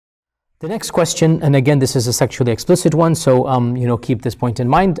The next question, and again, this is a sexually explicit one, so keep this point in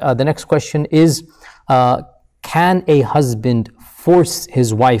mind. The next question is, can a husband force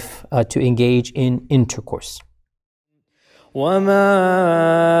his wife to engage in intercourse? وما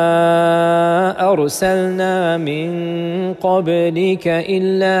أرسلنا من قبلك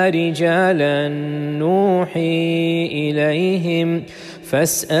إلا رجالا نوحي إليهم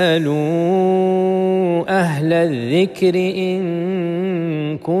فاسألوا أهل الذكر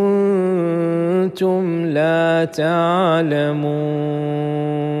إن كنتم لا تعلمون.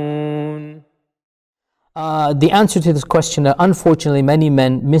 The answer to this question, unfortunately, many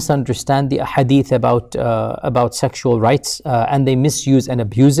men misunderstand the hadith about sexual rights, and they misuse and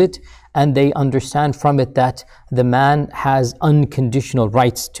abuse it, and they understand from it that the man has unconditional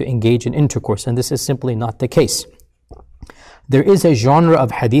rights to engage in intercourse, and this is simply not the case. There is a genre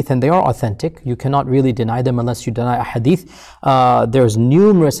of hadith, and they are authentic. You cannot really deny them unless you deny a hadith. There's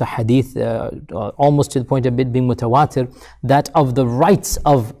numerous hadith, almost to the point of it being mutawatir, that of the rights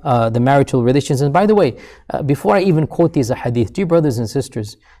of the marital relations. And by the way, before I even quote these hadith, dear brothers and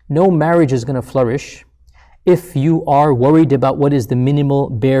sisters, no marriage is going to flourish if you are worried about what is the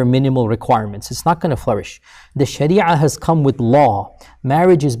bare minimal requirements. It's not going to flourish. The Sharia has come with law.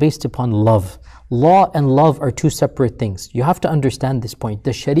 Marriage is based upon love. Law and love are two separate things. You have to understand this point.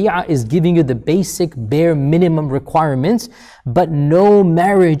 The Sharia is giving you the basic bare minimum requirements, but no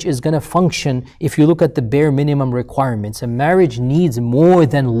marriage is going to function if you look at the bare minimum requirements. A marriage needs more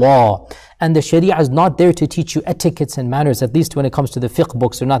than law. And the Sharia is not there to teach you etiquettes and manners, at least when it comes to the fiqh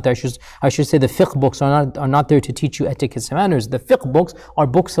books. They're not there. I should say the fiqh books are not there to teach you etiquettes and manners. The fiqh books are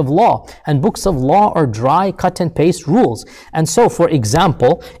books of law. And books of law are dry, cut and paste rules. And so, for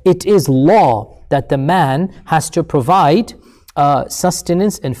example, it is law that the man has to provide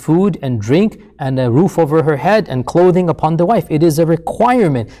sustenance and food and drink and a roof over her head and clothing upon the wife. It is a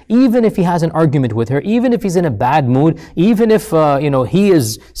requirement, even if he has an argument with her, even if he's in a bad mood, even if he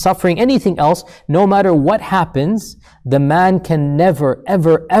is suffering anything else. No matter what happens, the man can never,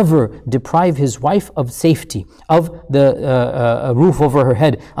 ever, ever deprive his wife of safety, of the roof over her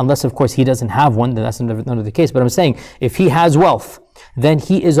head, unless of course he doesn't have one. Then that's none of the case. But I'm saying, if he has wealth, then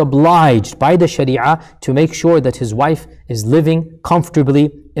he is obliged by the Sharia to make sure that his wife is living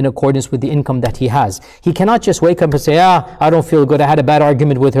comfortably in accordance with the income that he has. He cannot just wake up and say, I don't feel good, I had a bad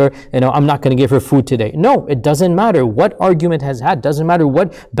argument with her, I'm not going to give her food today. No, it doesn't matter what argument has had, doesn't matter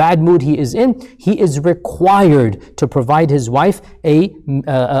what bad mood he is in, he is required to provide his wife a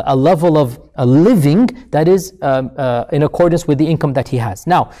level of a living that is in accordance with the income that he has.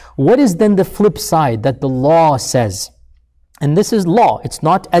 Now, what is then the flip side that the law says? And this is law, it's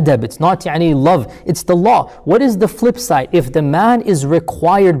not adab, it's not love, it's the law. What is the flip side? If the man is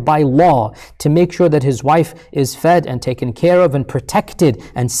required by law to make sure that his wife is fed and taken care of and protected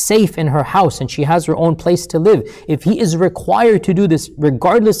and safe in her house and she has her own place to live, if he is required to do this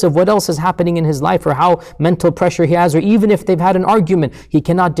regardless of what else is happening in his life or how mental pressure he has, or even if they've had an argument, he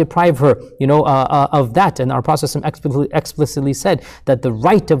cannot deprive her of that. And our Prophet explicitly said that the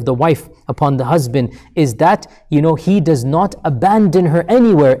right of the wife upon the husband is that he does not abandon her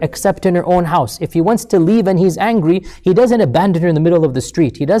anywhere except in her own house. If he wants to leave and he's angry, he doesn't abandon her in the middle of the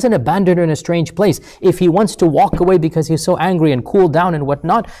street. He doesn't abandon her in a strange place. If he wants to walk away because he's so angry and cool down and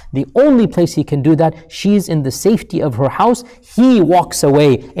whatnot, the only place he can do that, she's in the safety of her house. He walks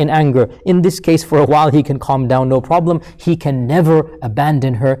away in anger. In this case, for a while, he can calm down, no problem. He can never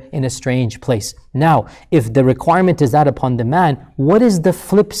abandon her in a strange place. Now, if the requirement is that upon the man, what is the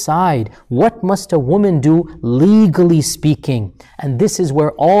flip side? What must a woman do legally speaking? And this is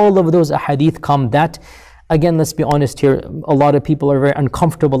where all of those ahadith come that, again, let's be honest here, a lot of people are very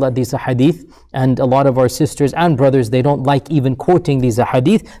uncomfortable at these ahadith, and a lot of our sisters and brothers, they don't like even quoting these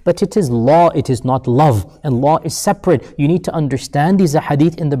ahadith, but it is law, it is not love, and law is separate. You need to understand these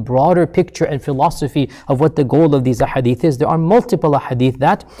ahadith in the broader picture and philosophy of what the goal of these ahadith is. There are multiple ahadith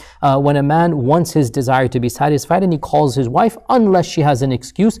that when a man wants his desire to be satisfied and he calls his wife, unless she has an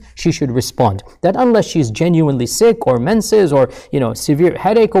excuse, she should respond. That unless she's genuinely sick or menses or severe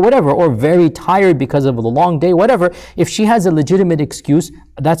headache or whatever, or very tired because of the long day, whatever, if she has a legitimate excuse,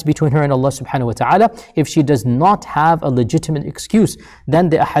 that's between her and Allah subhanahu wa ta'ala. If she does not have a legitimate excuse, then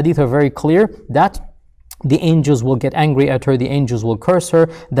the ahadith are very clear that the angels will get angry at her, the angels will curse her,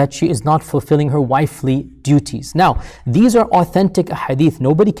 that she is not fulfilling her wifely duties. Now, these are authentic hadith.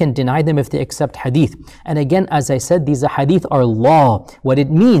 Nobody can deny them if they accept hadith. And again, as I said, these hadith are law. What it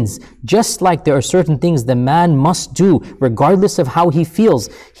means, just like there are certain things the man must do, regardless of how he feels,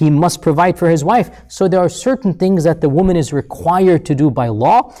 he must provide for his wife. So there are certain things that the woman is required to do by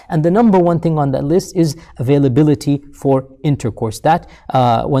law. And the number one thing on that list is availability for intercourse. That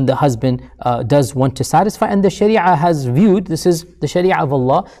when the husband does want to satisfy. And the Sharia has viewed, this is the Sharia of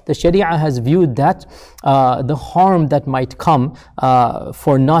Allah, the Sharia has viewed that the harm that might come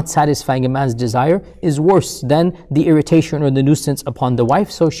for not satisfying a man's desire is worse than the irritation or the nuisance upon the wife.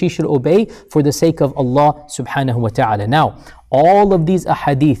 So she should obey for the sake of Allah subhanahu wa ta'ala. Now, all of these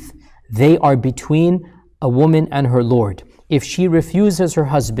ahadith, they are between a woman and her Lord. If she refuses her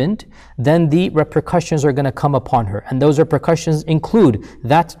husband, then the repercussions are going to come upon her. And those repercussions include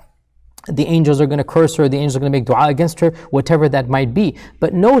that the angels are going to curse her, the angels are going to make dua against her, whatever that might be.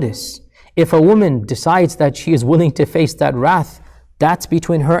 But notice, if a woman decides that she is willing to face that wrath, that's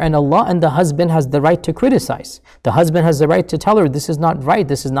between her and Allah, and the husband has the right to criticize. The husband has the right to tell her, this is not right,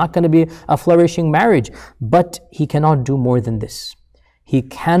 this is not going to be a flourishing marriage. But he cannot do more than this. He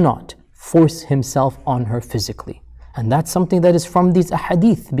cannot force himself on her physically. And that's something that is from these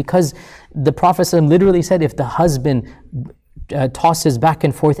ahadith, because the Prophet ﷺ literally said, if the husband tosses back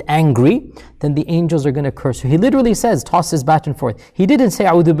and forth angry, then the angels are going to curse her. He literally says, tosses back and forth. He didn't say,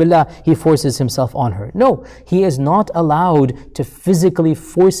 A'udhu Billah, he forces himself on her. No, he is not allowed to physically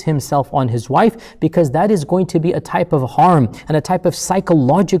force himself on his wife, because that is going to be a type of harm and a type of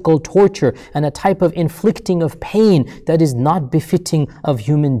psychological torture and a type of inflicting of pain that is not befitting of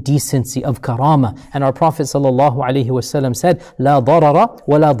human decency, of karama. And our Prophet ﷺ said, La darara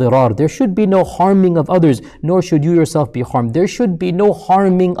wa la dirar. There should be no harming of others, nor should you yourself be harmed. There should be no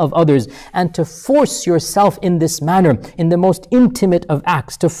harming of others. And to force yourself in this manner, in the most intimate of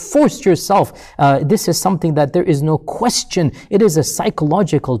acts, to force yourself, this is something that there is no question. It is a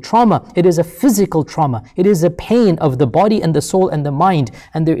psychological trauma. It is a physical trauma. It is a pain of the body and the soul and the mind.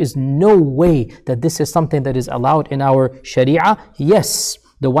 And there is no way that this is something that is allowed in our Sharia. Yes,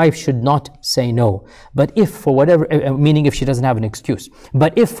 the wife should not say no. But if for whatever, meaning if she doesn't have an excuse,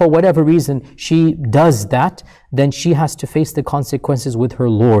 but if for whatever reason she does that, then she has to face the consequences with her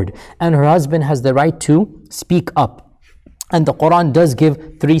Lord. And her husband has the right to speak up. And the Quran does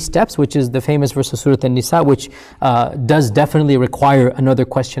give 3 steps, which is the famous verse of Surah An-Nisa, which does definitely require another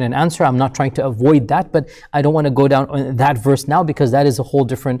question and answer. I'm not trying to avoid that, but I don't want to go down on that verse now, because that is a whole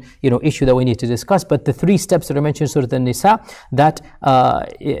different issue that we need to discuss. But the 3 steps that are mentioned in Surah An-Nisa, that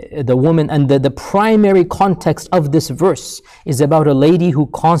the woman, and the primary context of this verse is about a lady who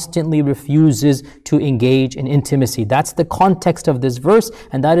constantly refuses to engage in intimacy. That's the context of this verse,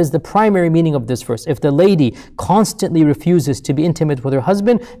 and that is the primary meaning of this verse. If the lady constantly refuses to be intimate with her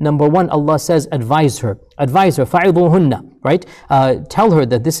husband, number 1, Allah says, advise her, فَعِظُوهُنَّ, right? Tell her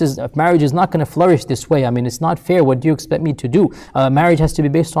that marriage is not going to flourish this way. I mean, it's not fair. What do you expect me to do? Marriage has to be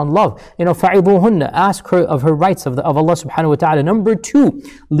based on love. فَعِظُوهُنَّ, ask her of her rights of Allah subhanahu wa ta'ala. Number 2,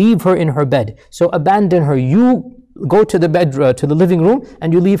 leave her in her bed. So abandon her. You go to the bedroom, to the living room,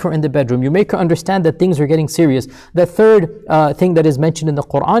 and you leave her in the bedroom. You make her understand that things are getting serious. The third thing that is mentioned in the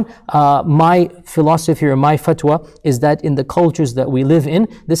Quran, my philosophy or my fatwa is that in the cultures that we live in,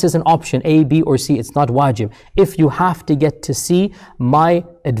 this is an option, A, B, or C. It's not wajib. If you have to get to C, my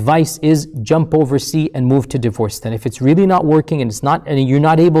advice is jump over C and move to divorce. Then if it's really not working and you're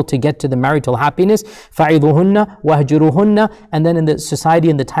not able to get to the marital happiness, فَعِظُوهُنَّ وَهْجُرُوهُنَّ. And then in the society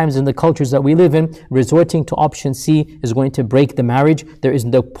and the times and the cultures that we live in, resorting to option C is going to break the marriage. There is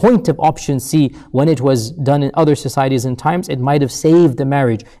the point of option C when it was done in other societies and times, it might have saved the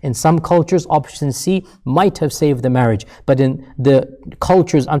marriage. In some cultures, option C might have saved the marriage. But in the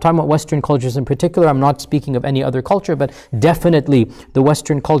cultures, I'm talking about Western cultures in particular, I'm not speaking of any other culture, but definitely the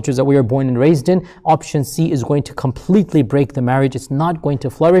Western cultures that we are born and raised in, option C is going to completely break the marriage. It's not going to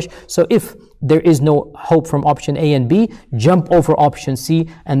flourish. So if there is no hope from option A and B, jump over option C,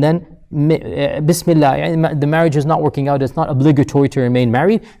 and then Bismillah, the marriage is not working out, it's not obligatory to remain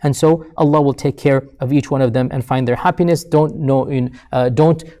married, and so Allah will take care of each one of them and find their happiness. Don't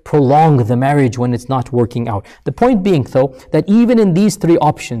prolong the marriage when it's not working out. The point being, though, that even in these 3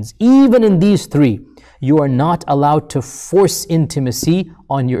 options, even in these 3, you are not allowed to force intimacy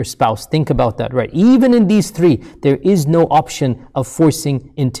on your spouse. Think about that, right? Even in these 3, there is no option of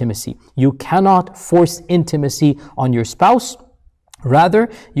forcing intimacy. You cannot force intimacy on your spouse. Rather,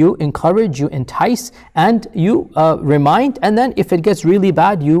 you encourage, you entice, and you remind, and then if it gets really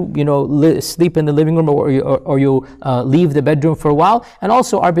bad, you sleep in the living room, or you leave the bedroom for a while. And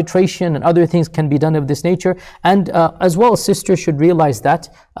also arbitration and other things can be done of this nature. And as well, sisters should realize that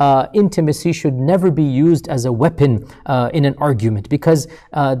intimacy should never be used as a weapon in an argument, because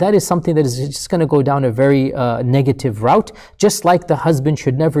that is something that is just going to go down a very negative route. Just like the husband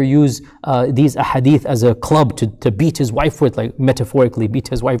should never use these ahadith as a club to beat his wife with, like metaphorically beat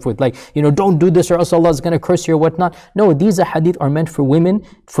his wife with, like, don't do this or else Allah is going to curse you or whatnot. No, these ahadith are meant for women,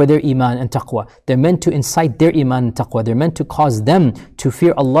 for their iman and taqwa. They're meant to incite their iman and taqwa. They're meant to cause them to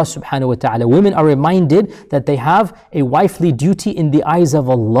fear Allah subhanahu wa ta'ala. Women are reminded that they have a wifely duty in the eyes of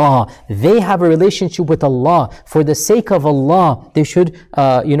Allah. They have a relationship with Allah. For the sake of Allah, they should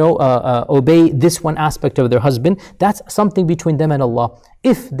obey this one aspect of their husband. That's something between them and Allah.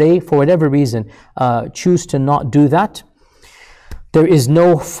 If they, for whatever reason, choose to not do that, there is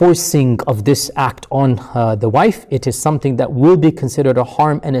no forcing of this act on the wife. It is something that will be considered a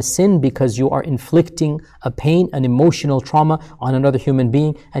harm and a sin, because you are inflicting a pain, an emotional trauma on another human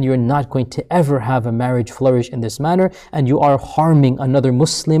being, and you're not going to ever have a marriage flourish in this manner, and you are harming another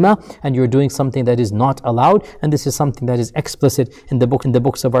Muslimah, and you're doing something that is not allowed. And this is something that is explicit in the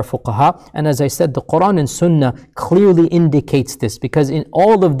books of our fuqaha. And as I said, the Quran and Sunnah clearly indicates this, because in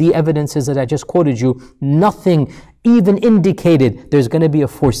all of the evidences that I just quoted you, nothing even indicated there's going to be a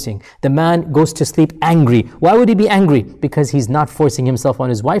forcing. The man goes to sleep angry. Why would he be angry? Because he's not forcing himself on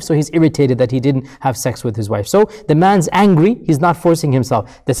his wife, so he's irritated that he didn't have sex with his wife. So the man's angry, he's not forcing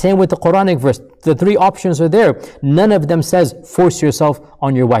himself. The same with the Quranic verse. The three options are there. None of them says force yourself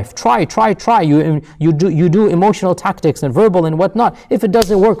on your wife. Try. You do emotional tactics and verbal and whatnot. If it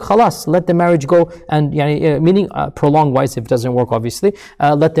doesn't work, khalas, let the marriage go, and meaning prolonged wise, if it doesn't work, obviously,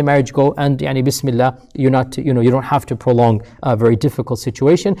 let the marriage go, and bismillah, you don't have to prolong a very difficult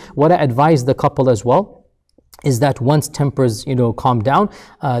situation. What I advise the couple as well is that once tempers calm down,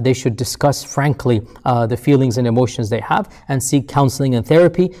 they should discuss frankly the feelings and emotions they have, and seek counseling and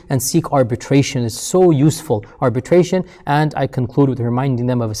therapy, and seek arbitration. Is so useful, arbitration. And I conclude with reminding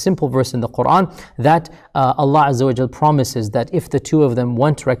them of a simple verse in the Quran, that Allah Azza wa Jal promises that if the two of them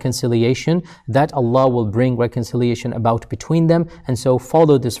want reconciliation, that Allah will bring reconciliation about between them. And so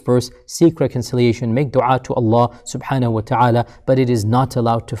follow this verse, seek reconciliation, make dua to Allah subhanahu wa ta'ala, but it is not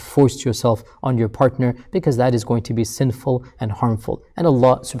allowed to force yourself on your partner, because that is going to be sinful and harmful. And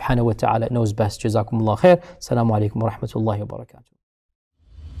Allah subhanahu wa ta'ala knows best. Jazakumullah khair. Assalamu alaikum wa rahmatullahi wa barakatuh.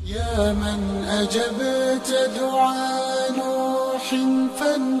 يا من أجبت دعاء نوح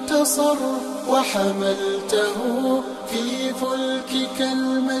فانتصر وحملته في فلكك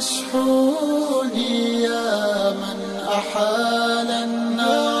المشحون، يا من أحال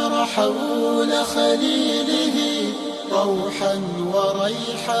النار حول خليله روحا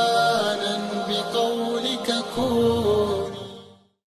وريحانا بقولك كن.